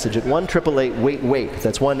leave a message at 1-888-WAIT-WAIT.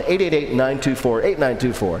 That's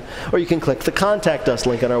 1-888-924-8924. Or you can click the Contact Us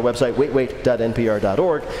link on our website,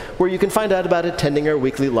 waitwait.npr.org, where you can find out about attending our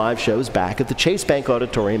weekly live shows back at the Chase Bank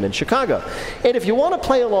Auditorium in Chicago. And if you want to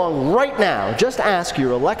play along right now, just ask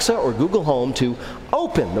your Alexa or Google Home to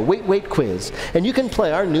open the Wait Wait quiz, and you can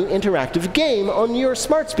play our new interactive game on your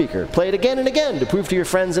smart speaker. Play it again and again to prove to your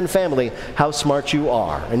friends and family how smart you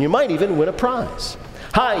are, and you might even win a prize.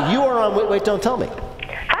 Hi, you are on Wait Wait Don't Tell Me.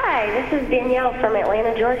 Hi, this is Danielle from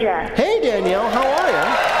Atlanta, Georgia. Hey Danielle, how are you?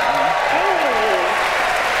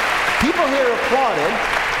 Hey. People here applauded,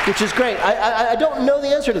 which is great. I don't know the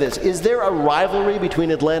answer to this. Is there a rivalry between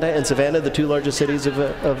Atlanta and Savannah, the two largest cities of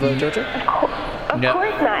Georgia? Of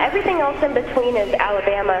course not. Everything else in between is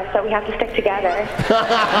Alabama, so we have to stick together.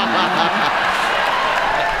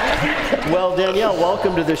 Well, Danielle,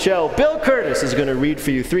 welcome to the show. Bill Curtis is going to read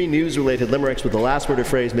for you 3 news-related limericks with the last word or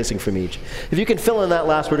phrase missing from each. If you can fill in that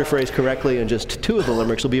last word or phrase correctly and just 2 of the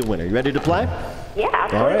limericks will be a winner. You ready to play? Yeah,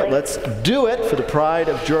 absolutely. All right, let's do it for the pride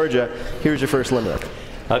of Georgia. Here's your first limerick.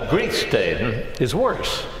 A grease stain is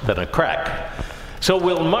worse than a crack, so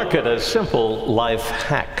we'll mark it as simple life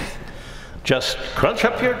hack. Just crunch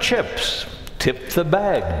up your chips, tip the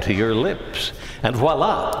bag to your lips, and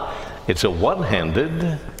voila, it's a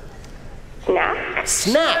one-handed... Snack?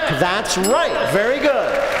 Snack, that's right. Very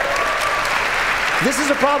good. This is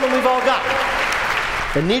a problem we've all got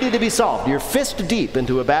and needed to be solved. You're fist deep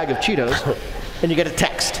into a bag of Cheetos and you get a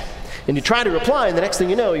text. And you try to reply, and the next thing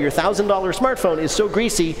you know, your $1,000 smartphone is so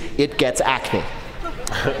greasy, it gets acne.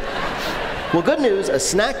 Well, good news, a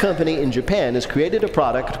snack company in Japan has created a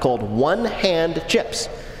product called one-hand chips.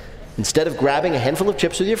 Instead of grabbing a handful of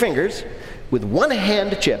chips with your fingers, with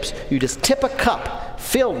one-hand chips, you just tip a cup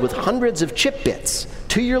filled with hundreds of chip bits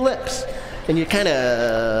to your lips, and you kind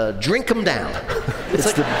of drink them down.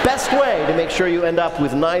 It's the best way to make sure you end up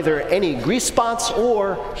with neither any grease spots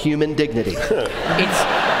or human dignity.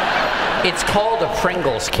 It's called a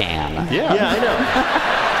Pringles can. Yeah, I know.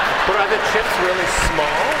 But are the chips really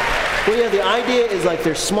small? Well, yeah, the idea is like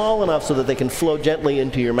they're small enough so that they can flow gently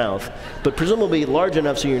into your mouth, but presumably large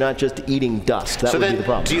enough so you're not just eating dust. That would be the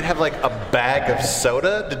problem. Do you have like a bag of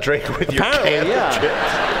soda to drink with your can of chips?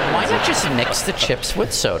 Why not just mix the chips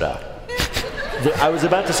with soda? I was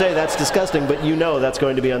about to say that's disgusting, but you know that's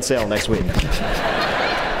going to be on sale next week.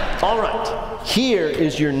 All right, here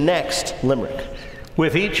is your next limerick.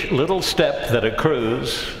 With each little step that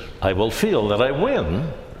accrues, I will feel that I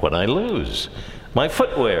win when I lose. My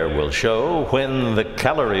footwear will show when the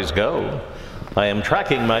calories go. I am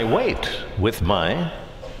tracking my weight with my...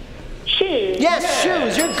 Shoes. Yes,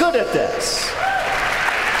 shoes. You're good at this.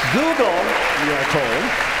 Google, we are told,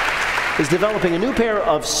 is developing a new pair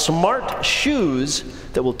of smart shoes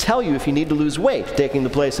that will tell you if you need to lose weight, taking the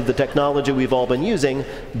place of the technology we've all been using,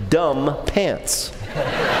 dumb pants.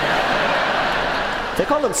 They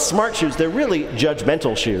call them smart shoes. They're really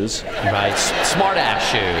judgmental shoes. Right, smart-ass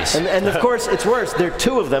shoes. And of course, it's worse. There are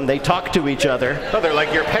 2 of them. They talk to each other. Oh, they're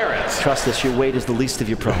like your parents. Trust us, your weight is the least of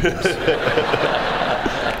your problems.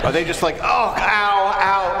 Are they just like, oh, ow,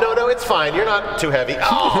 ow. No, it's fine. You're not too heavy.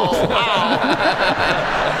 Oh, ow.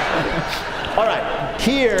 All right,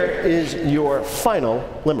 here is your final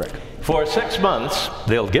limerick. For 6 months,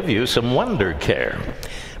 they'll give you some wonder care.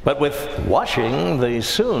 But with washing, they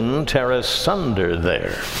soon tear asunder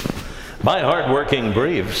there. My hard-working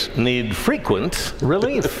briefs need frequent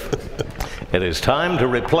relief. It is time to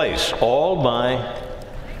replace all my...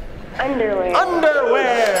 Underwear.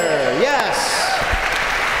 Underwear, yes.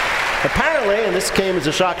 Apparently, and this came as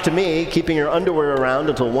a shock to me, keeping your underwear around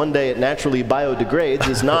until one day it naturally biodegrades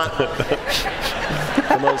is not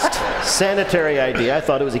the most sanitary idea. I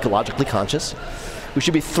thought it was ecologically conscious. We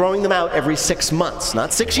should be throwing them out every 6 months,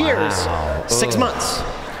 not 6 years, 6 months.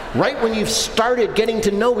 Right when you've started getting to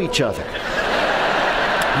know each other.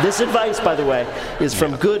 This advice, by the way, is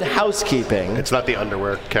from Good Housekeeping. It's not the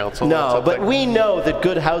Underwear Council? No, but we know that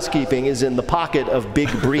Good Housekeeping is in the pocket of Big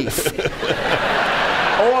Brief.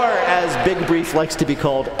 Or, as Big Brief likes to be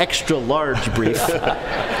called, extra large brief.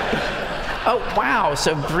 Oh, wow.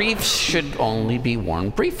 So briefs should only be worn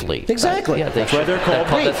briefly. Exactly. Yeah, that's why they're called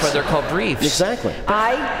briefs. That's why they're called briefs. Exactly.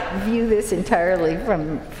 I view this entirely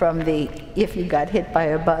from the if you got hit by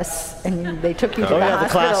a bus and they took you to the hospital.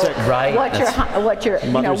 The classic. Right. Would you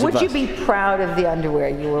advice. be proud of the underwear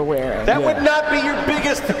you were wearing? That would not be your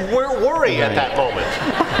biggest worry at that moment.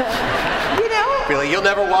 Be like, you'll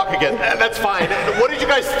never walk again. That's fine. What did you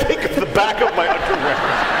guys think of the back of my underwear?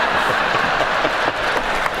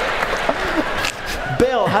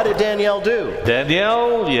 Bill, how did Danielle do?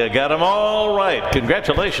 Danielle, you got them all right.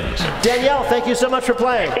 Congratulations. Danielle, thank you so much for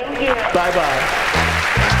playing. Thank you. Bye-bye.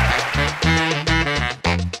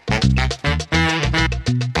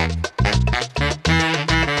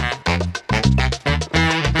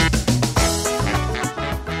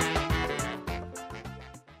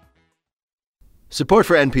 Support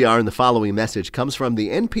for NPR and the following message comes from the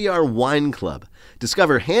NPR Wine Club.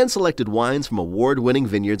 Discover hand-selected wines from award-winning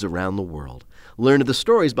vineyards around the world. Learn the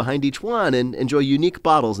stories behind each one and enjoy unique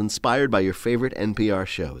bottles inspired by your favorite NPR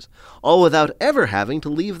shows, all without ever having to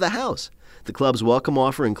leave the house. The club's welcome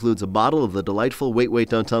offer includes a bottle of the delightful Wait, Wait,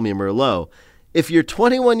 Don't Tell Me Merlot. If you're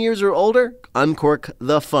 21 years or older, uncork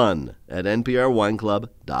the fun at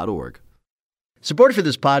nprwineclub.org. Support for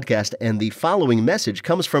this podcast and the following message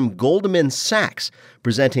comes from Goldman Sachs,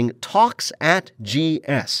 presenting Talks at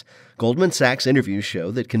GS. Goldman Sachs interview show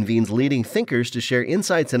that convenes leading thinkers to share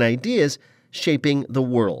insights and ideas shaping the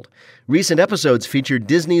world. Recent episodes featured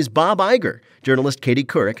Disney's Bob Iger, journalist Katie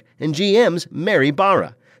Couric, and GM's Mary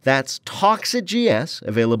Barra. That's Talks at GS,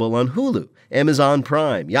 available on Hulu, Amazon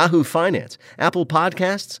Prime, Yahoo Finance, Apple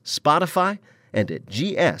Podcasts, Spotify, and at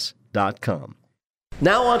gs.com.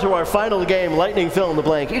 Now on to our final game, Lightning Fill in the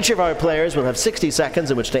Blank. Each of our players will have 60 seconds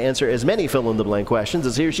in which to answer as many fill-in-the-blank questions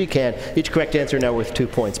as he or she can. Each correct answer now worth 2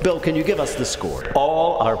 points. Bill, can you give us the score?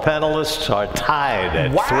 All our panelists are tied at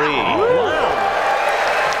 3. Wow.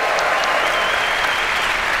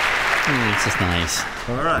 This is nice.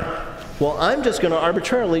 All right. Well, I'm just going to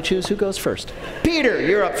arbitrarily choose who goes first. Peter,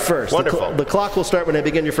 you're up first. Wonderful. The clock will start when I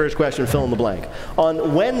begin your first question, fill in the blank.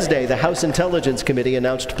 On Wednesday, the House Intelligence Committee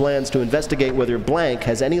announced plans to investigate whether blank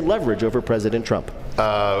has any leverage over President Trump.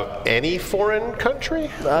 Any foreign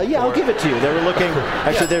country? Yeah, I'll give it to you. They were looking,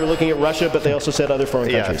 they were looking at Russia, but they also said other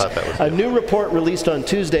foreign countries. I thought that was A new report released on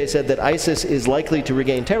Tuesday said that ISIS is likely to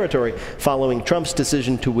regain territory following Trump's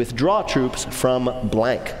decision to withdraw troops from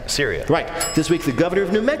blank. Syria. Right. This week, the governor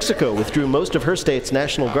of New Mexico withdrew most of her state's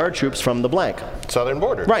National Guard troops from the blank. Southern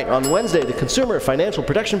border. Right. On Wednesday, the Consumer Financial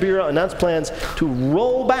Protection Bureau announced plans to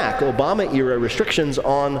roll back Obama-era restrictions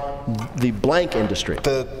on the blank industry.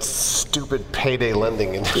 The stupid payday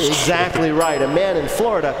lending industry. Exactly right. A man in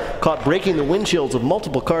Florida caught breaking the windshields of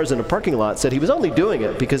multiple cars in a parking lot said he was only doing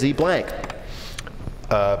it because he blanked.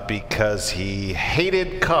 Because he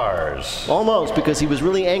hated cars. Almost, because he was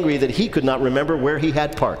really angry that he could not remember where he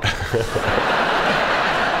had parked.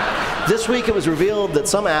 This week it was revealed that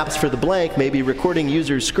some apps for the blank may be recording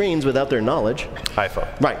users' screens without their knowledge. iPhone.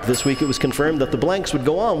 Right. This week it was confirmed that the blanks would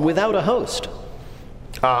go on without a host.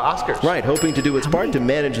 Oscars. Right, hoping to do its part to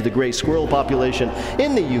manage the grey squirrel population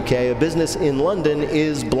in the UK, a business in London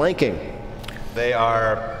is blanking. They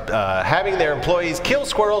are having their employees kill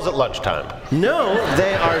squirrels at lunchtime. No,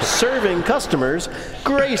 they are serving customers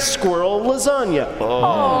grey squirrel lasagna.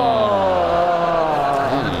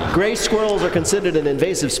 Grey squirrels are considered an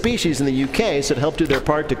invasive species in the UK, so to help do their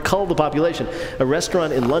part to cull the population, a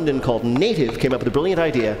restaurant in London called Native came up with a brilliant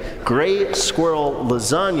idea: grey squirrel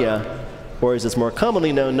lasagna, or as it's more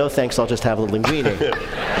commonly known, no thanks, I'll just have a linguine.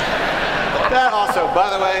 That also, by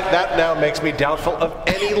the way, that now makes me doubtful of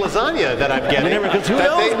any lasagna that I'm getting. Because who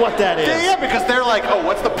knows what that is? Yeah, because they're like, oh,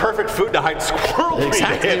 what's the perfect food to hide squirrel breed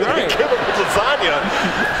Exactly in? right. Give them lasagna.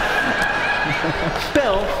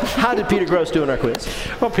 Bill, how did Peter Gross do in our quiz?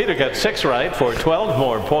 Well, Peter got 6 right for 12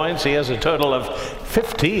 more points. He has a total of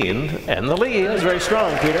 15 and the lead. That was very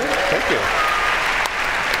strong, Peter. Thank you.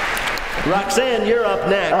 Roxanne, you're up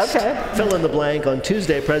next. Okay. Fill in the blank. On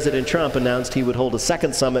Tuesday, President Trump announced he would hold a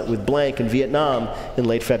second summit with blank in Vietnam in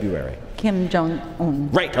late February. Kim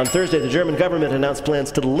Jong-un. Right. On Thursday, the German government announced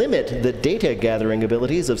plans to limit the data gathering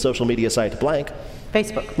abilities of social media site blank.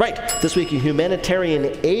 Facebook. Right. This week, a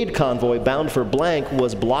humanitarian aid convoy bound for blank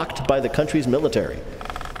was blocked by the country's military.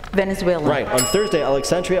 Venezuela. Right. On Thursday,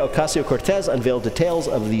 Alexandria Ocasio-Cortez unveiled details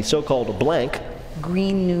of the so-called blank.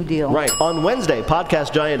 Green New Deal. Right. On Wednesday,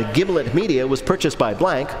 podcast giant Gimlet Media was purchased by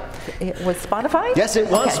blank. It was Spotify? Yes, it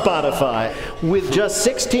was Okay. Spotify. With just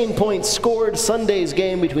 16 points scored, Sunday's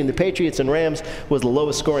game between the Patriots and Rams was the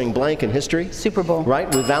lowest scoring blank in history. Super Bowl.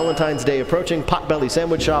 Right. With Valentine's Day approaching, Potbelly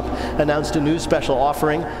Sandwich Shop announced a new special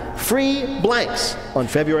offering, free blanks, on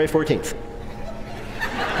February 14th.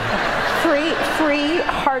 Free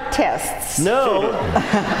heart tests. No.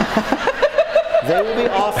 They will be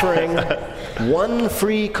offering one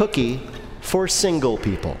free cookie for single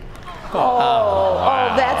people.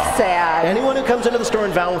 Oh, that's sad. Anyone who comes into the store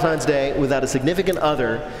on Valentine's Day without a significant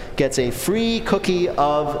other gets a free cookie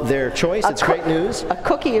of their choice. It's great news. A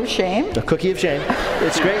cookie of shame? A cookie of shame.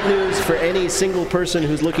 It's great news for any single person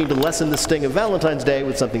who's looking to lessen the sting of Valentine's Day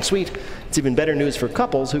with something sweet. It's even better news for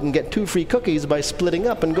couples who can get 2 free cookies by splitting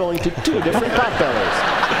up and going to 2 different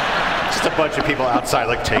Potbellies. Just a bunch of people outside,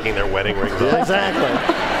 like, taking their wedding rings off. Exactly.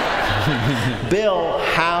 Bill,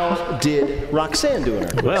 how did Roxanne do in her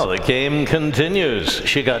quiz? Well, the game continues.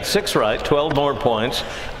 She got 6 right, 12 more points.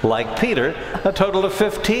 Like Peter, a total of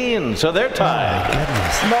 15. So they're tied.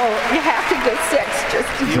 No, you have to get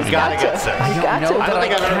 6. You've got to get 6. I don't know I don't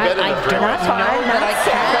think I've ever been in a three-way Not fine, not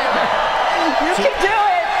 7. You can do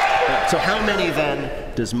it. So how many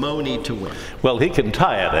then does Mo need to win? Well, he can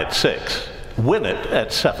tie it at 6. Win it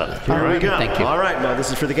at 7. Here we go. Thank you. All right, Mo,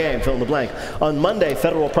 this is for the game. Fill in the blank. On Monday,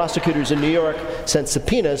 federal prosecutors in New York sent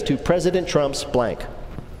subpoenas to President Trump's blank.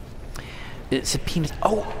 Subpoenas.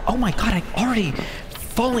 Oh my God! I'm already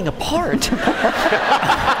falling apart.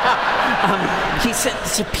 He sent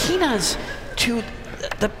subpoenas to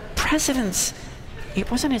the president's. It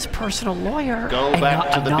wasn't his personal lawyer. Go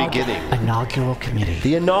back to the beginning. Inaugural committee.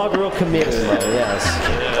 The inaugural committee, Mo,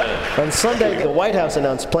 yes. On Sunday, the White House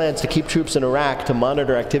announced plans to keep troops in Iraq to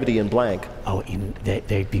monitor activity in blank. Oh,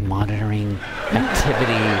 they'd be monitoring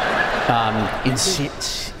activity in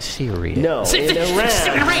Syria. No, in Iran.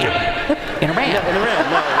 In Iran. No, in Iran,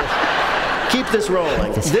 no. Keep this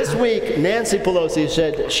rolling. This week, Nancy Pelosi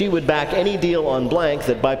said she would back any deal on blank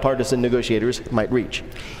that bipartisan negotiators might reach.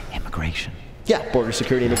 Immigration. Yeah, border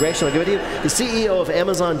security immigration. I'll give it to you. The CEO of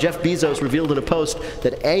Amazon, Jeff Bezos, revealed in a post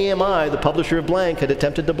that AMI, the publisher of blank, had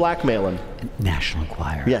attempted to blackmail him. National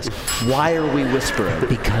Enquirer. Yes. Why are we whispering?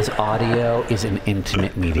 Because audio is an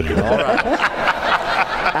intimate medium. All right.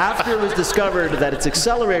 After it was discovered that its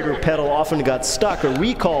accelerator pedal often got stuck, a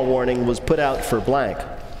recall warning was put out for blank.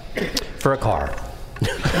 For a car.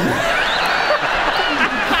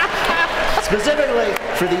 Specifically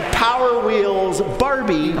for the Power Wheels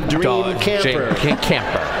Barbie Dream Camper.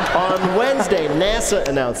 Camper. On Wednesday, NASA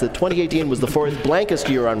announced that 2018 was the 4th blankest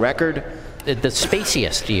year on record. The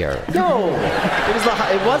spaciest year. No,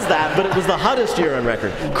 it was that, but it was the hottest year on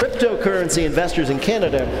record. Cryptocurrency investors in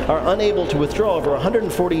Canada are unable to withdraw over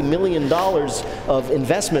 $140 million of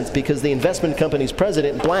investments because the investment company's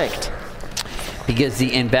president blanked. Because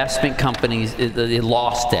the investment companies, they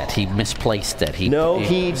lost it. He misplaced it. He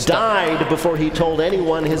died before he told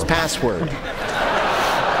anyone his password.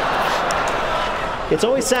 It's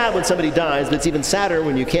always sad when somebody dies, but it's even sadder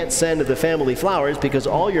when you can't send the family flowers because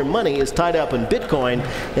all your money is tied up in Bitcoin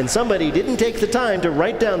and somebody didn't take the time to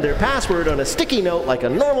write down their password on a sticky note like a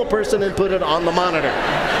normal person and put it on the monitor.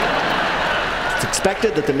 It's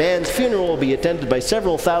expected that the man's funeral will be attended by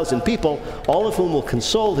several thousand people, all of whom will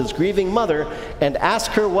console his grieving mother and ask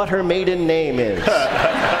her what her maiden name is.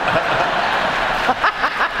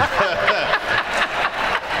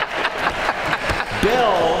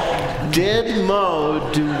 Bill, did Mo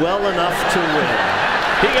do well enough to win?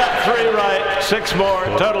 He got 3 right, 6 more,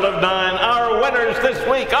 total of 9. Our winners this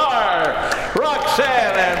week are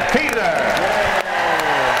Roxanne and Peter.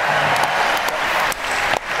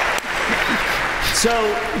 So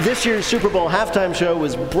this year's Super Bowl halftime show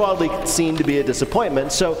was broadly seen to be a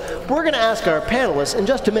disappointment, so we're going to ask our panelists in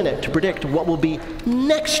just a minute to predict what will be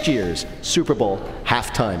next year's Super Bowl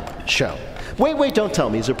halftime show. Wait, Wait, Don't Tell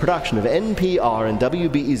Me is a production of NPR and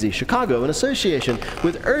WBEZ Chicago in association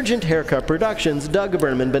with Urgent Haircut Productions' Doug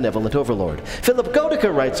Berman, Benevolent Overlord. Philip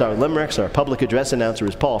Godica writes our limericks. Our public address announcer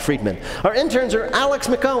is Paul Friedman. Our interns are Alex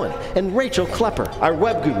McCohen and Rachel Klepper. Our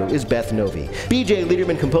web guru is Beth Novi. BJ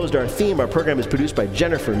Liederman composed our theme. Our program is produced by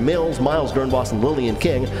Jennifer Mills, Miles Dornbos, and Lillian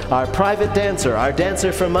King. Our private dancer, our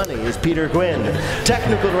dancer for money, is Peter Gwynn.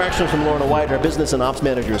 Technical direction from Lorna White. Our business and ops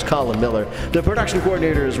manager is Colin Miller. The production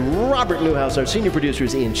coordinator is Robert Newhouse. Krause. Our senior producer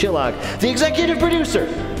is Ian Chillag. The executive producer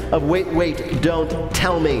of Wait, Wait, Don't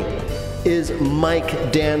Tell Me is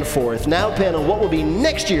Mike Danforth. Now, panel, what will be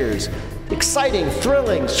next year's exciting,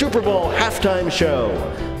 thrilling Super Bowl halftime show?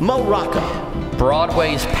 Mo Rocca.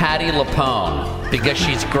 Broadway's Patti LuPone, because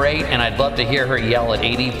she's great, and I'd love to hear her yell at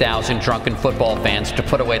 80,000 drunken football fans to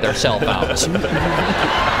put away their cell phones.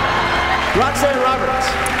 Roxanne Roberts.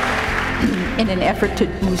 In an effort to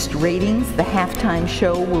boost ratings, the halftime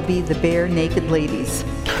show will be the Bare Naked Ladies.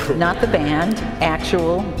 Not the band,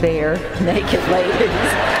 actual Bare Naked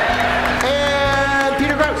Ladies. And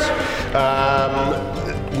Peter Gross.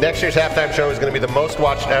 Next year's halftime show is going to be the most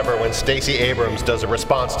watched ever when Stacey Abrams does a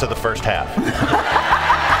response to the first half.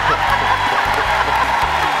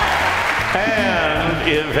 And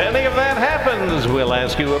if any of that happens, we'll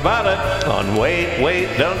ask you about it on Wait, Wait,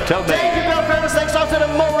 Don't Tell Me. Thank you, Bill Curtis. Thanks also to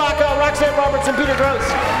Mo Rocca, Roxanne Roberts, and Peter Gross.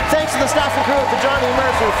 Thanks to the staff and crew at the Johnny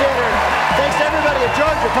Mercer Theater. Thanks to everybody at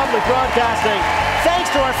Georgia Public Broadcasting. Thanks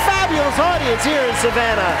to our fabulous audience here in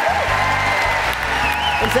Savannah.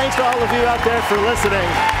 And thanks to all of you out there for listening.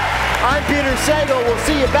 I'm Peter Sagal. We'll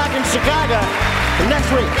see you back in Chicago next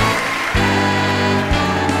week.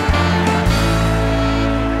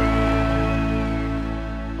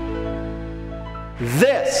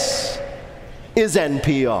 This is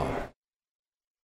NPR.